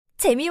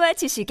재미와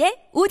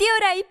지식의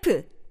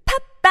오디오라이프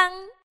팝빵.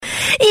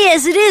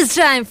 Yes, it is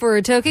time for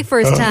Tokic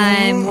First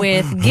Time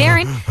with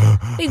Garen.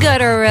 We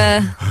got our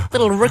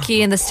little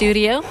rookie in the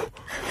studio.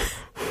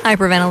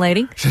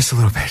 Hyperventilating. Just a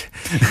little bit.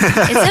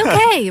 It's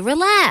okay.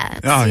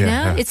 Relax. Oh, you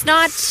yeah, know? yeah. It's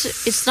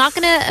not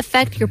going to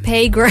affect your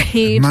pay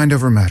grade. Mind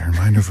over matter.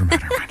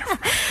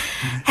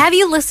 Have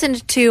you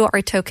listened to our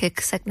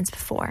Tokic segments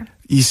before?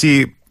 You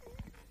see,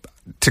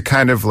 to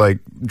kind of like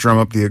drum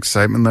up the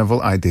excitement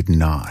level, I did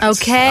not.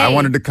 Okay. I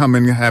wanted to come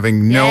in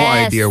having no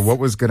idea what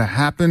was going to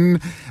happen.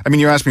 I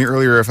mean, you asked me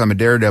earlier if I'm a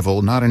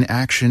daredevil, not in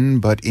action,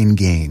 but in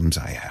games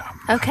I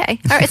am. Okay.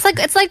 All right.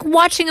 It's like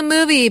watching a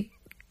movie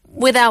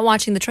without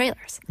watching the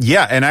trailers.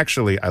 Yeah, and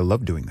actually, I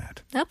love doing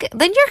that. Okay.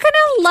 Then you're going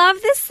to love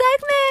this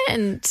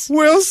segment.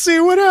 We'll see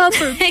what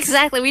happens.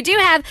 Exactly. We do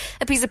have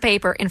a piece of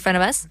paper in front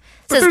of us.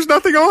 But there's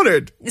nothing on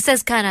it. It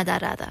says Canada,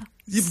 though.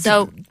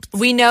 So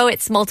we know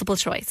it's multiple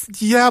choice.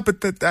 Yeah,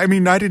 but I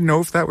didn't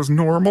know if that was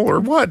normal or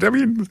what. I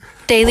mean...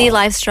 Daily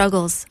life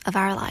struggles of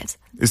our lives.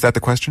 Is that the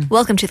question?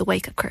 Welcome to the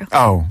Wake Up Crew.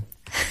 Oh.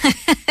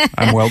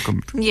 I'm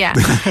welcomed. Yeah.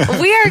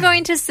 We are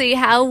going to see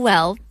how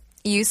well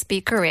you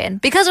speak Korean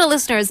because our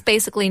listeners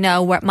basically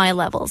know what my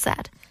level's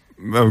at.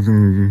 But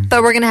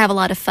we're going to have a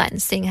lot of fun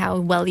seeing how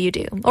well you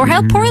do or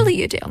how poorly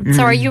you do.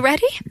 So are you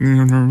ready?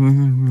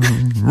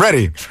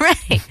 Ready.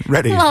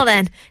 Ready. Well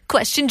then,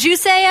 question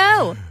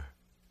주세요.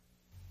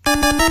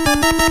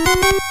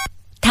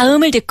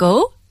 다음을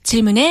듣고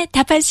질문에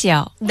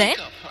답하시오. 네?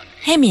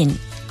 혜민.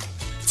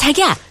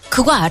 자기야,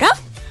 그거 알아?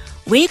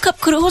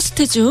 웨이크업 크루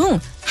호스트 중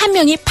한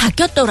명이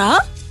바뀌었더라?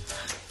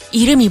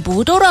 이름이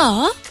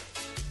뭐더라?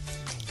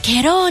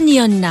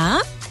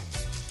 개런이었나?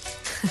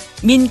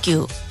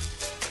 민규.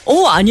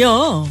 아니야.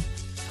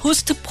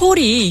 호스트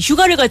폴이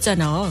휴가를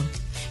갔잖아.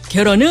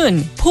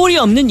 개런은 폴이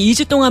없는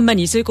 2주 동안만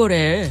있을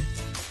거래.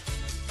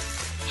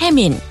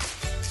 혜민.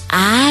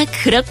 아,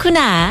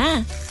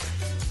 그렇구나.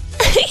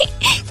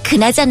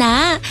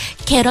 그나저나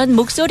개런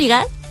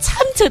목소리가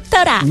참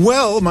좋더라.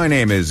 Well, my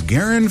name is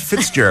Garen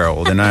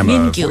Fitzgerald and I'm a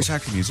민규. voice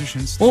actor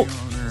musician.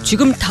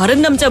 지금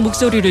다른 남자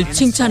목소리를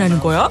칭찬하는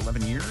거야?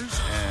 11 years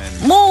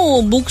and...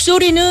 뭐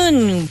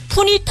목소리는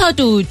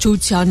푸니타도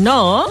좋지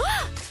않나?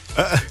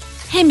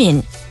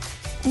 혜민.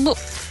 뭐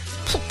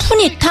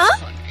푸니타?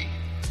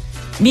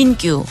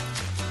 민규.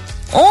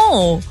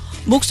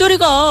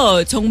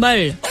 목소리가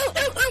정말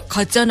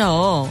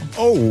같잖아.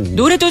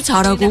 노래도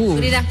잘하고.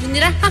 혜민.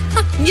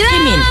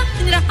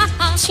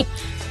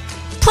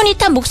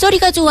 푸니타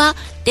목소리가 좋아?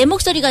 내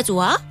목소리가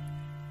좋아?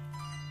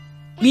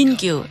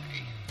 민규.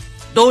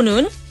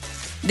 너는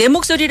내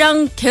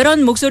목소리랑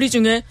계란 목소리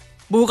중에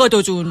뭐가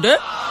더 좋은데?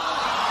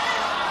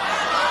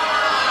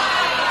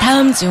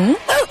 다음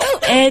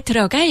중에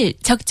들어갈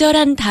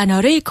적절한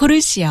단어를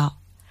고르시오.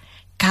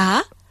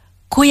 가,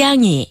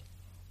 고양이.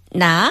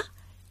 나,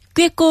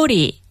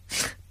 꾀꼬리.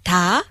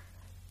 다,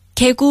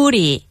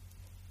 개구리.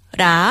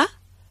 라,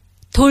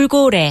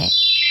 돌고래.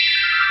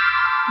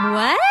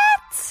 What?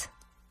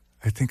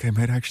 I think I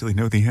might actually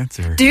know the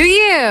answer. Do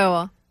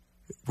you?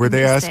 Were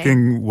they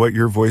asking what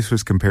your voice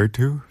was compared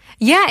to?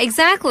 Yeah,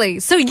 exactly.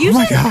 So you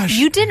my gosh.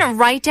 You didn't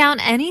write down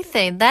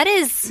anything. That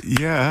is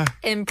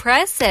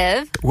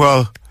impressive.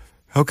 Well,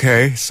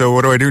 okay. So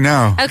what do I do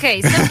now?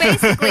 Okay, so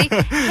basically,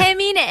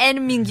 Haemin and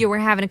Mingyu were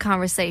having a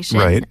conversation.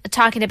 Right.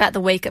 Talking about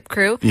the Wake Up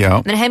Crew. Yeah.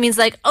 And then Haemin's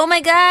like, oh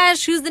my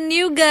gosh, who's the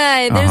new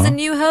guy? There's a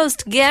new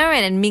host,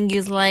 Garen. And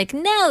Mingyu's like,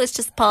 no, it's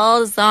just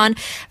Paul is on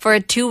for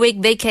a 2-week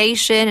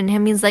vacation. And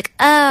Haemin's like,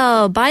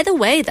 oh, by the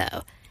way,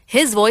 though,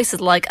 his voice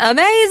is like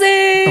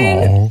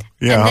amazing. Oh,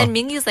 yeah. And then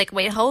Mingyu's like,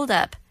 wait, hold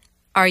up.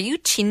 Are you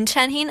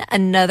칭찬hin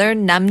another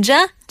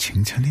남자?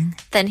 칭찬ing?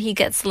 Then he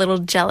gets a little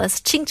jealous.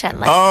 칭찬,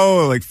 like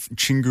like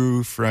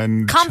친구,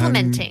 friend.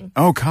 complimenting.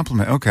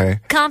 Compliment. Okay.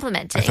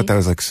 Complimenting. I thought that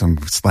was like some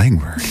slang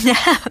word.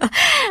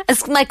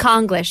 It's my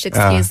Konglish,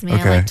 excuse me.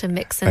 okay. I like to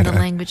mix in the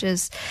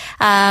languages.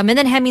 And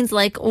then Haemin's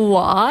like,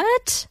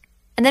 what?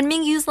 And then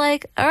Mingyu's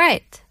like, all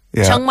right.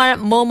 Yeah. 정말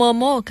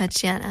뭐뭐뭐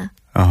같지 않아.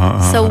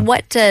 So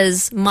what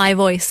does my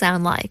voice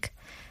sound like?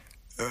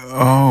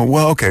 Oh,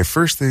 well, okay.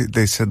 First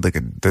they said like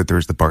that there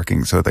was the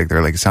barking. So like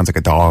they're like, it sounds like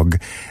a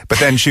dog. But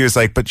then she was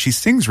like, but she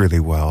sings really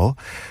well.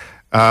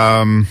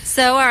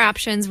 So our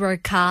options were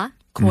가,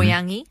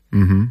 고양이,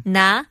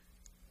 나,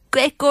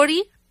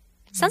 꾀꼬리.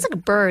 Sounds like a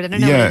bird. I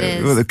don't know what it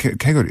is. Well, the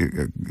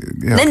개구리.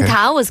 Then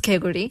다 was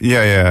개구리.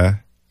 Yeah.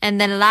 And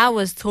then 라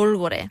was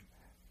돌고래.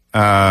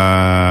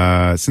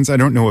 Since I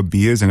don't know what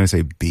B is, I'm going to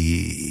say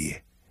B.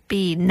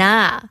 B,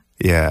 나.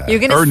 Yeah. You're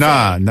going to say.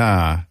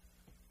 Nah.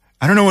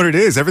 I don't know what it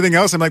is. Everything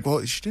else, I'm like,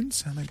 well, she didn't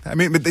sound like that. I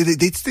mean, but they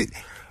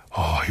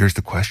here's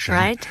the question.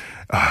 Right?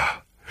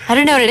 I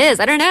don't know what it is.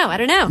 I don't know.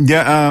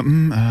 Yeah.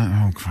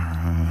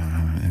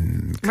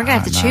 We're going to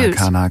have to choose.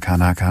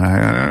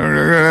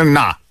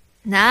 Nah.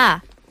 Nah.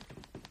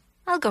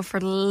 I'll go for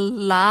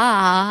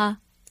la.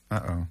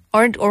 Uh-oh.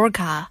 Or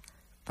ka.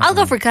 I'll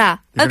go for ka.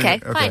 Okay,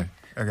 fine.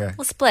 Okay.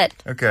 We'll split.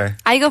 Okay.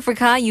 I go for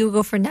ka, you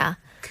go for na.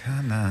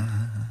 Kana.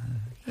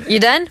 You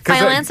done?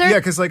 Final answer? Yeah,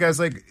 because like I was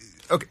like,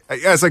 Okay,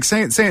 yeah, it's like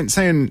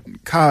saying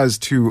 "ka" is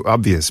too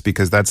obvious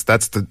because that's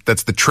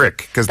the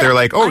trick. Because they're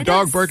like, oh,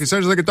 dog bark, it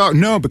sounds like a dog.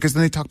 No, because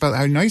then they talk about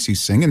how nice you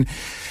sing, and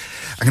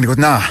I'm gonna go with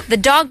nah. The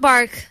dog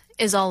bark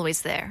is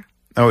always there.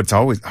 Oh, it's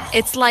always. Oh.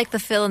 It's like the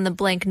fill in the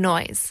blank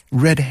noise.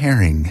 Red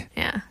herring.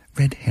 Yeah.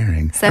 Red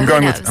herring. So I'm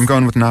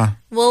going with nah.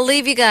 We'll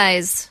leave you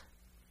guys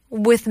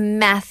with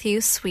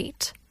Matthew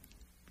Sweet.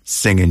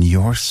 Singing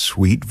your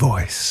sweet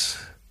voice.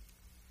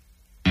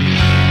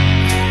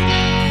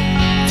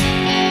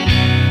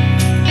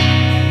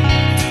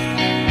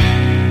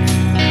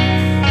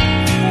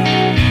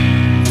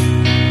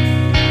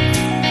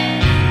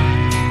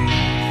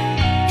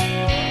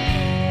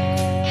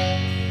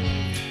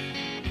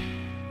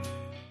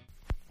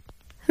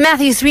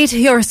 Matthew Sweet,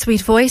 your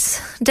sweet voice,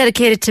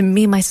 dedicated to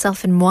me,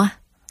 myself, and moi.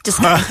 Just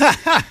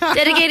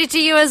dedicated to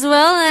you as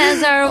well,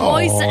 as our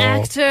voice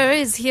actor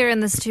is here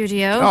in the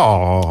studio.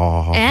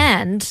 Oh.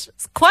 And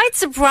quite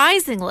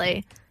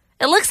surprisingly,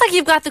 it looks like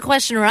you've got the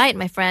question right,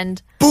 my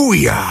friend.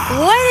 Booyah!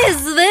 What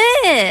is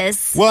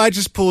this? Well, I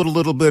just pulled a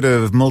little bit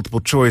of multiple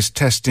choice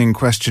testing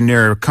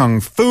questionnaire kung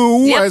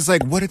fu. Yep. I was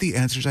like, what are the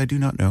answers I do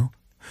not know?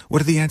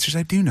 What are the answers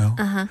I do know?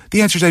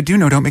 The answers I do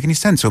know don't make any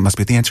sense, so it must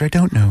be the answer I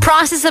don't know.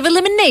 Process of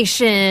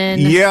elimination.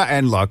 Yeah,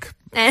 and luck.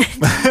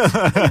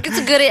 It's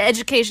a good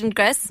educational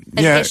guess.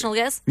 Yeah,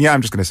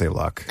 I'm just going to say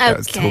luck. Okay.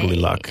 It's totally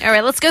luck. All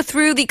right, let's go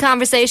through the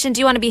conversation. Do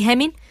you want to be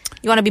Hemin?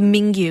 You want to be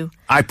Mingyu?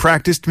 I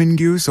practiced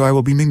Mingyu, so I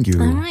will be Mingyu.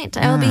 All right,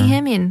 I will be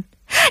Hemin.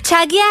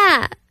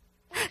 자기야,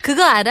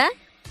 그거 알아?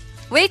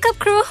 웨이크업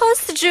크루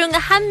호스트 중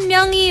한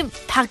명이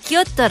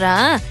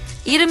바뀌었더라.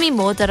 이름이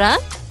뭐더라?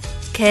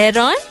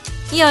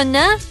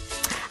 개런이었나?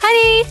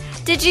 Honey,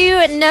 did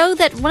you know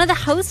that one of the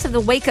hosts of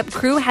the Wake Up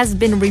Crew has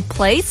been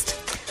replaced?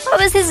 What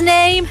was his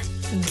name?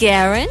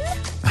 Garen?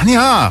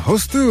 아니야,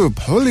 호스트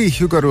폴리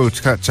휴가로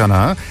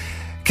갔잖아.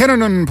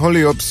 캐런은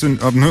폴리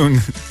없는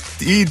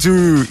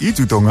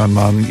 2주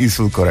동안만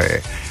있을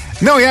거래.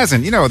 No, he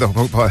hasn't. You know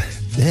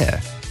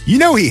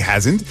he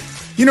hasn't.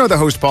 You know the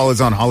host Paul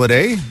is on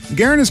holiday.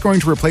 Garen is going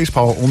to replace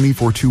Paul only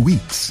for 2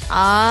 weeks.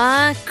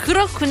 아,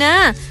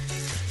 그렇구나.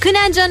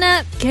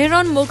 그나저나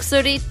게런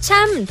목소리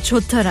참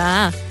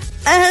좋더라.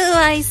 Oh,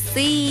 I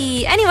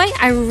see. Anyway,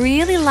 I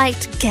really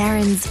liked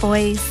Garen's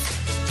voice.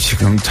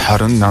 지금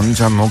다른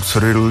남자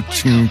목소리를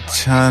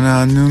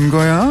칭찬하는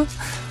거야?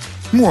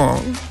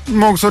 뭐,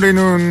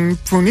 목소리는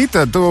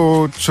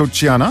푸니타도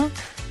좋지 않아?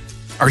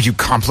 Are you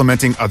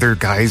complimenting other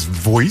guys'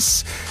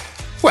 voice?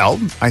 Well,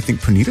 I think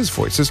Punita's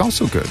voice is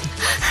also good.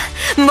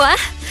 뭐?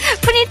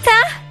 푸니타?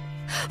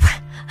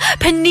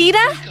 푸니다?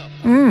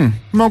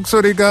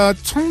 목소리가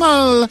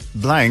정말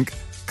blank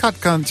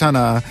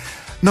괜찮아.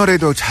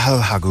 노래도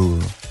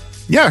잘하고.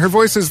 Yeah, her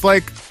voice is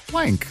like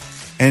blank.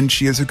 And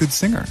she is a good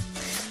singer.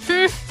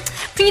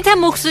 푸니타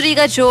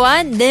목소리가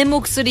좋아? 내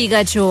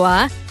목소리가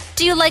좋아?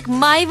 Do you like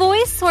my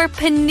voice or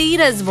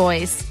Panita's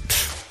voice?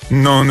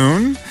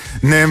 너는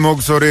내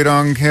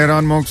목소리랑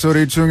계란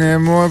목소리 중에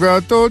뭐가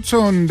더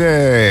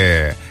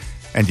좋은데?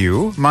 And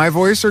you, my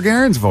voice or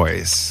Garen's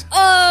voice?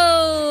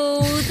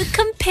 Oh, the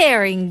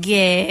comparing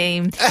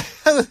game.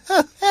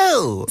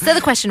 So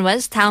the question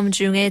was, 다음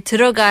중에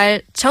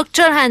들어갈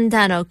적절한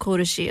단어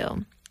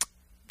고르시오.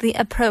 The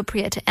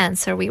appropriate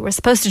answer we were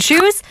supposed to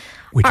choose.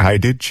 Which I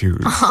did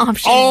choose.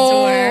 Options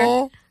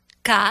were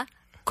가,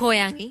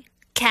 고양이,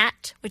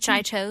 cat, which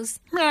I chose.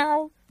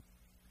 Meow.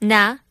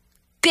 나,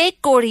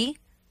 꾀꼬리,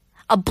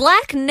 a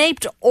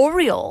black-naped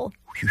oriole.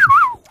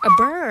 A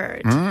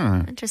bird.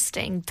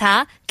 Interesting.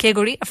 다,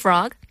 개구리, a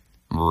frog.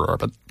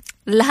 Rabbit.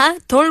 라,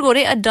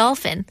 돌고래, a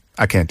dolphin.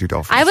 I can't do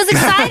dolphins. I was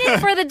excited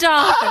for the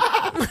dolphin.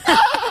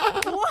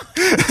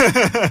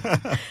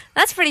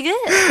 That's pretty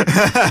good.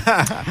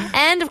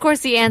 And of course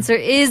the answer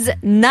is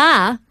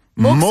나,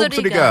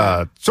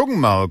 목소리가.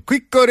 정말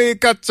귓거리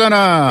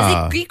같잖아. Is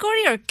it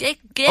귓거리 or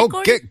개꼬리? Oh,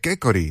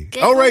 개꼬리.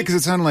 Oh, right, because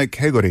it sounded like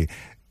개거리.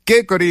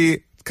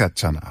 개거리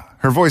같잖아.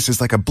 Her voice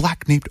is like a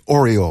black-naped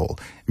oriole,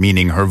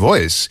 meaning her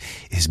voice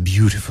is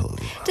beautiful.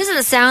 Doesn't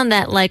it sound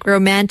that like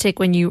romantic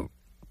when you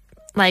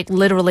like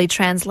literally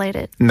translate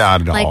it?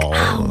 Not at like, all.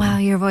 Oh wow,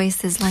 your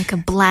voice is like a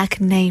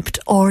black-naped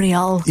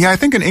oriole. Yeah, I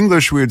think in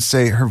English we would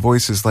say her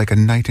voice is like a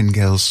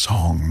nightingale's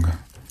song.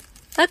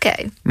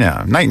 Okay.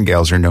 Yeah,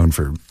 nightingales are known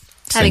for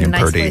Having singing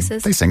nice pretty.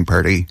 voices. They sing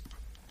pretty.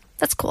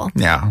 That's cool.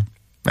 Yeah.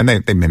 And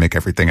they mimic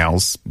everything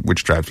else,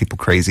 which drives people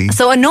crazy.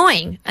 So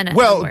annoying.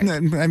 Well,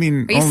 word. I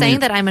mean... Are you saying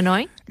that I'm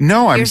annoying?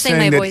 No, I'm You're saying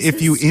saying my that voice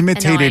if you is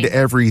imitated annoying.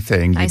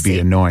 everything, I you'd be see.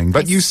 annoying.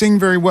 But you sing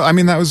very well. I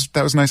mean, that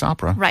was nice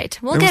opera. Right.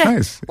 It was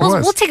nice. It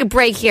was. We'll take a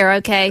break here,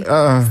 okay?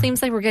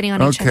 Seems like we're getting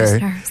on each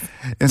other's nerves.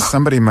 And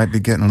somebody might be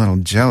getting a little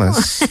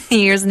jealous.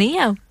 Here's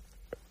Neo.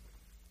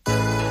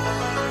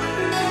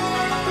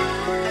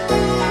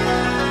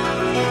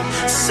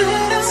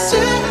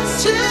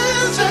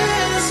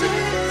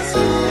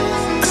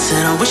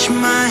 I wish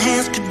my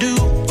hands could do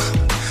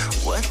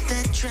what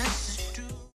that dress